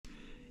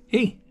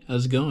Hey,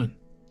 how's it going?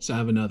 So I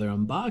have another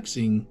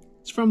unboxing.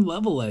 It's from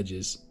Level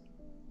Edges.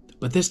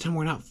 But this time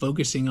we're not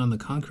focusing on the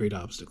concrete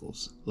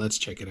obstacles. Let's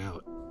check it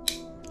out.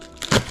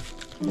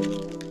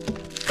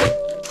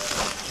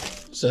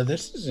 So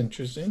this is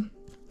interesting.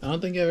 I don't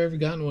think I've ever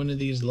gotten one of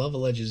these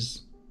Level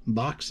Edges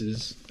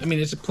boxes. I mean,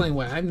 it's a plain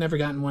white. I've never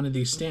gotten one of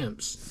these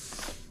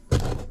stamps.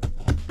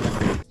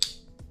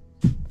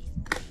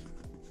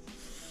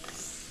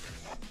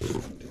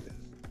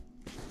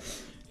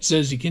 So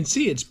as you can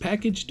see, it's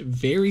packaged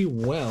very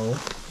well.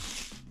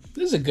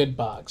 This is a good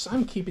box.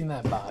 I'm keeping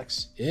that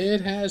box. It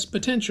has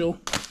potential.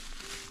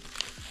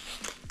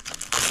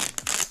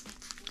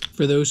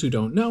 For those who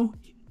don't know,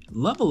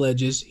 Level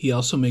Edges, he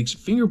also makes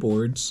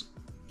fingerboards.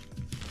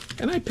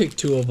 And I picked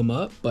 2 of them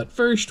up, but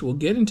first we'll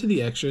get into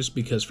the extras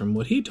because from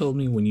what he told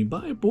me, when you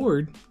buy a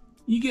board,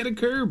 you get a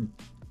curb.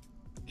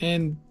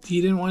 And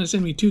he didn't want to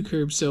send me 2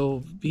 curbs,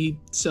 so he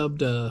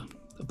subbed a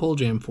pole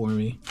jam for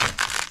me.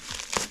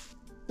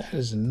 That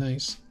is a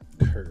nice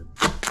curb.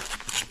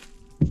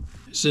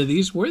 So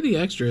these were the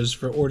extras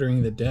for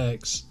ordering the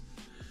decks.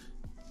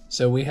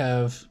 So we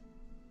have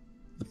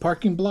the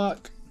parking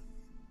block.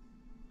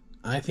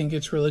 I think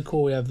it's really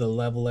cool. We have the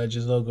Level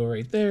Edges logo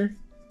right there.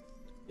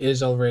 It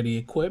is already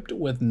equipped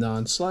with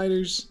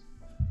non-sliders.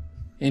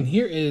 And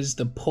here is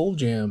the pole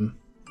jam.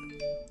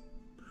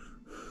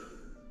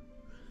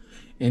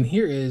 And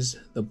here is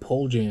the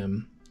pole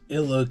jam. It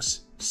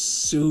looks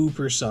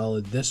super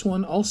solid. This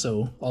one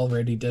also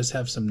already does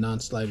have some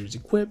non-sliders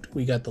equipped.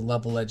 We got the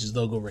Level Edges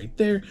logo right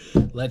there.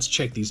 Let's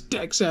check these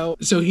decks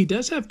out. So he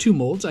does have 2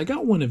 molds. I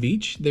got one of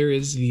each. There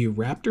is the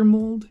Raptor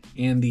mold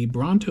and the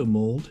Bronto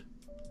mold,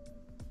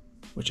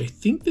 which I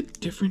think the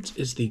difference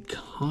is the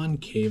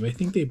concave. I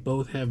think they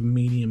both have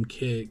medium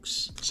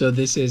kicks. So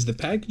this is the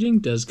packaging.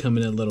 Does come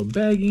in a little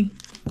baggie.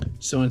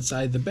 So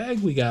inside the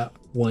bag we got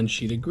 1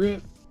 sheet of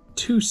grip,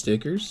 2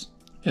 stickers,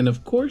 and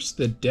of course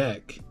the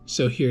deck.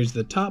 So here's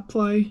the top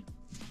ply.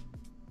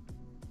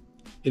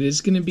 It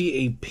is going to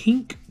be a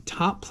pink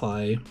top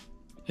ply,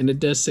 and it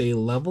does say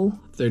level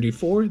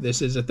 34.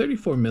 This is a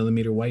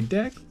 34mm wide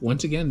deck.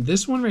 Once again,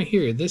 this one right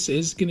here, this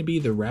is going to be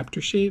the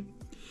Raptor shape,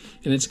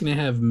 and it's going to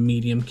have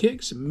medium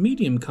kicks,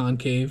 medium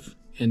concave,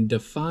 and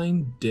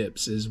defined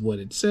dips is what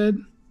it said.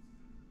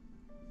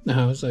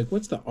 Now I was like,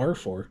 what's the R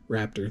for?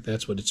 Raptor,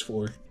 that's what it's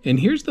for. And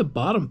here's the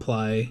bottom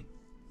ply.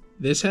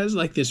 This has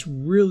like this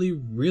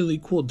really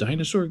cool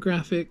dinosaur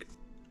graphic.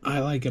 I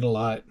like it a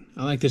lot.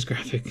 I like this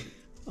graphic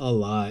a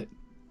lot.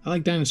 I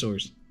like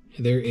dinosaurs.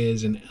 There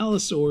is an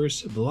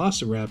Allosaurus,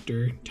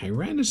 Velociraptor,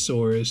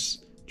 Tyrannosaurus,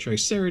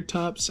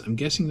 Triceratops. I'm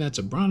guessing that's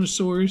a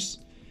Brontosaurus.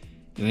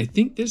 And I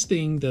think this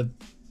thing, the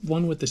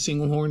one with the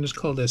single horn, is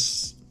called a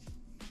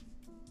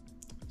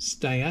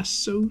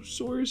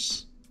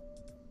Styosaurus?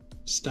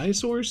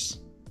 Styosaurus?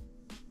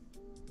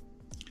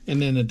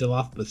 And then a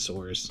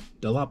Dilophosaurus.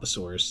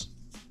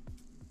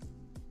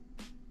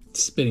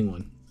 Spinning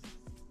one.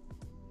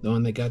 The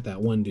one that got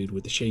that one dude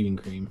with the shaving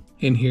cream.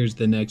 And here's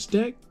the next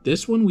deck.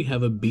 This one we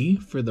have a B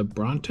for the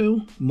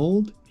Bronto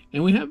mold.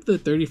 And we have the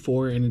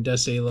 34, and it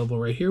does say level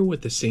right here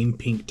with the same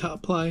pink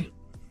top ply.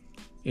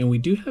 And we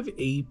do have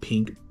a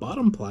pink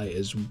bottom ply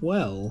as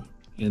well.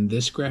 And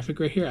this graphic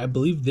right here, I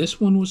believe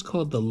this one was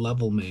called the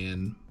Level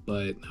Man,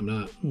 but I'm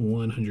not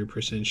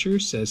 100% sure.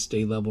 It says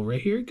stay level right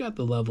here. Got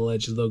the Level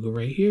Edge logo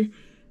right here.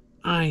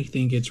 I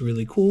think it's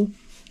really cool.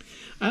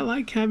 I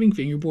like having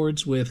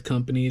fingerboards with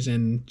companies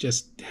and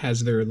just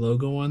has their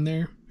logo on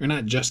there. Or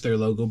not just their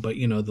logo, but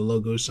you know, the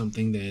logo is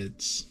something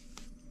that's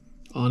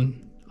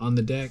on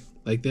the deck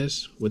like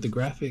this with the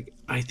graphic.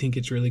 I think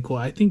it's really cool.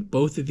 I think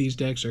both of these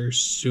decks are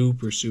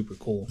super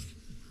cool.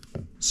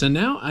 So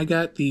now I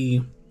got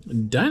the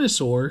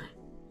dinosaur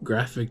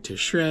graphic to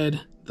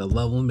shred, the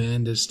Level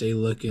Man to stay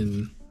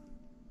looking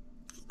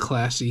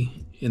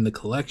classy in the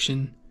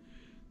collection.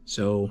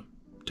 So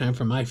time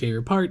for my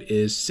favorite part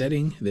is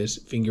setting this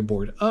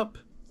fingerboard up.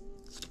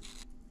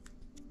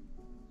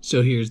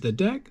 So here's the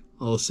deck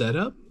all set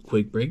up.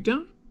 Quick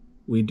breakdown.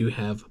 We do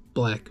have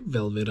black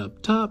velvet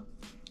up top.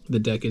 The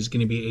deck is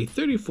going to be a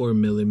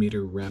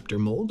 34mm Raptor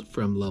mold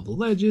from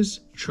Level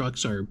Edges.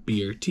 Trucks are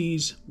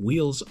BRTs.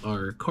 Wheels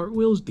are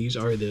cartwheels. These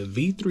are the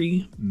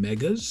V3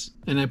 Megas.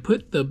 And I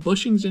put the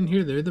bushings in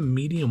here. They're the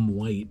medium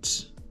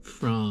whites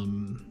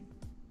from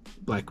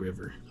Black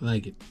River. I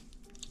like it.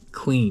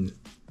 Clean.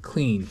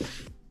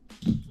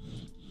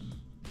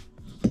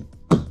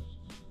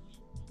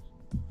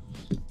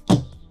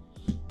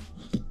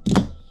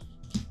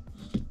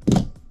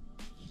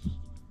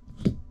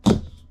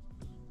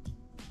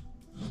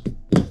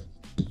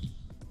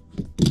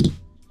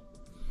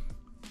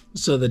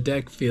 So the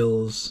deck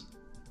feels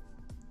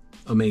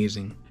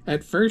amazing.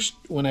 At first,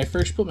 when I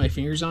first put my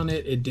fingers on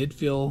it, it did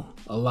feel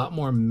a lot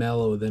more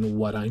mellow than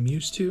what I'm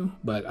used to,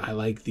 but I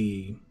like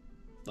the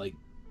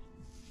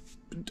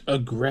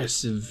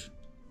aggressive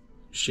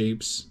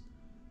shapes.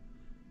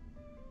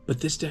 But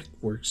this deck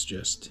works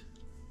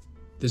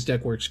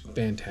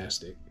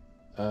fantastic.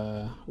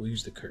 We'll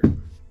use the curve.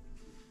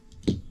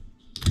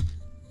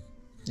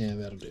 Yeah,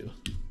 that'll do.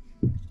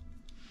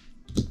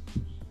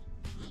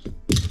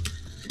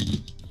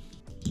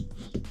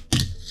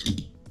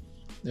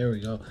 There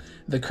we go.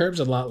 The curb's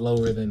a lot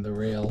lower than the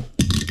rail.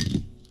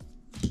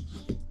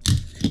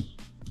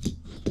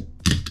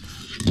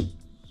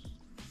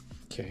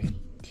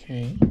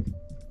 Okay.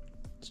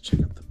 Let's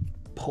check out the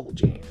pole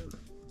jam.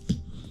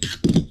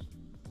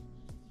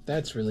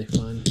 That's really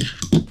fun.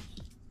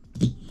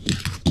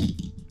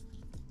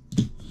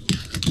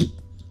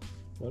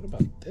 What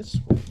about this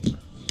one?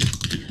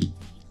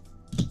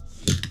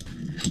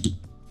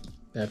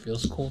 That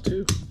feels cool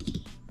too.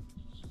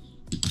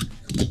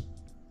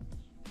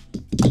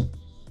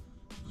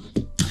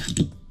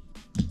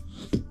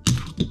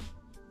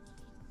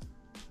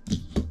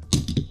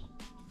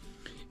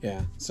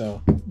 Yeah,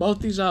 so both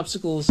these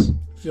obstacles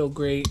feel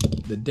great.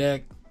 The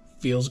deck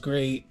feels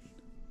great.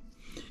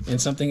 And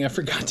something I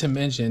forgot to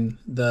mention,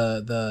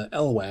 the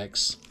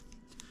L-Wax.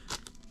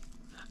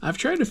 I've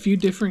tried a few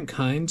different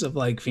kinds of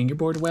like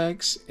fingerboard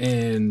wax,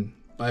 and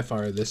by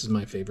far this is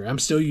my favorite. I'm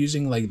still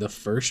using like the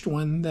first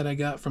one that I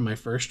got from my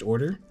first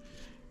order.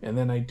 And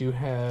then I do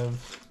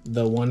have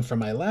the one from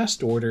my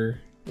last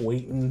order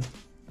waiting.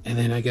 And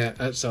then I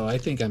got, so I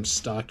think I'm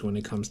stocked when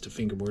it comes to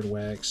fingerboard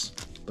wax,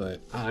 but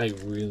I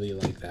really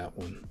like that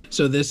one.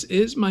 So this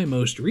is my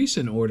most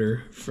recent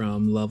order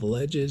from Level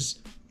Edges.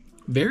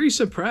 Very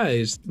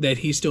surprised that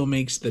he still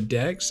makes the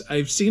decks.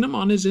 I've seen them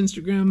on his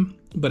Instagram,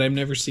 but I've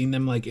never seen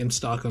them like in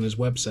stock on his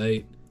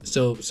website.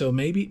 So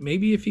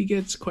maybe if he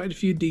gets quite a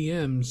few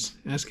DMs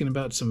asking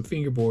about some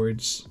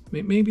fingerboards,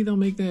 maybe they'll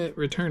make that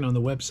return on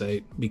the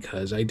website,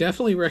 because I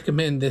definitely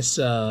recommend this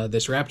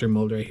this Raptor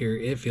mold right here.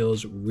 It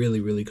feels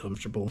really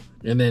comfortable.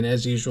 And then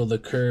as usual, the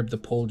curb, the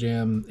pole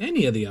jam,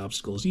 any of the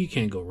obstacles, you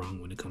can't go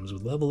wrong when it comes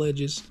with Level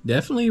Edges.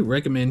 Definitely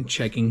recommend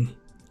checking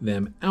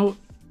them out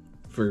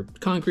for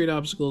concrete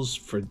obstacles,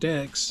 for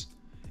decks.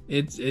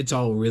 It's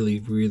all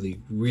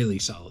really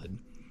solid.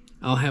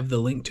 I'll have the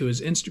link to his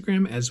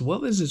Instagram as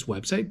well as his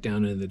website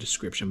down in the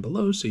description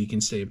below, so you can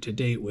stay up to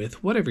date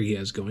with whatever he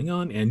has going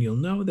on, and you'll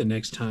know the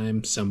next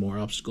time some more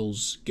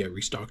obstacles get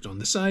restocked on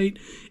the site.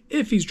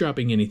 If he's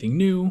dropping anything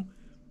new,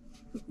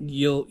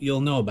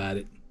 you'll know about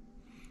it.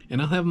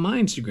 And I'll have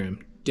my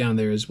Instagram down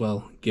there as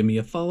well. Give me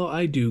a follow.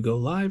 I do go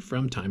live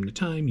from time to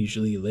time,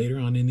 usually later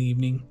on in the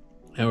evening.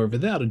 However,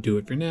 that'll do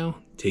it for now.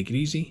 Take it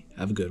easy.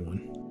 Have a good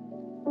one.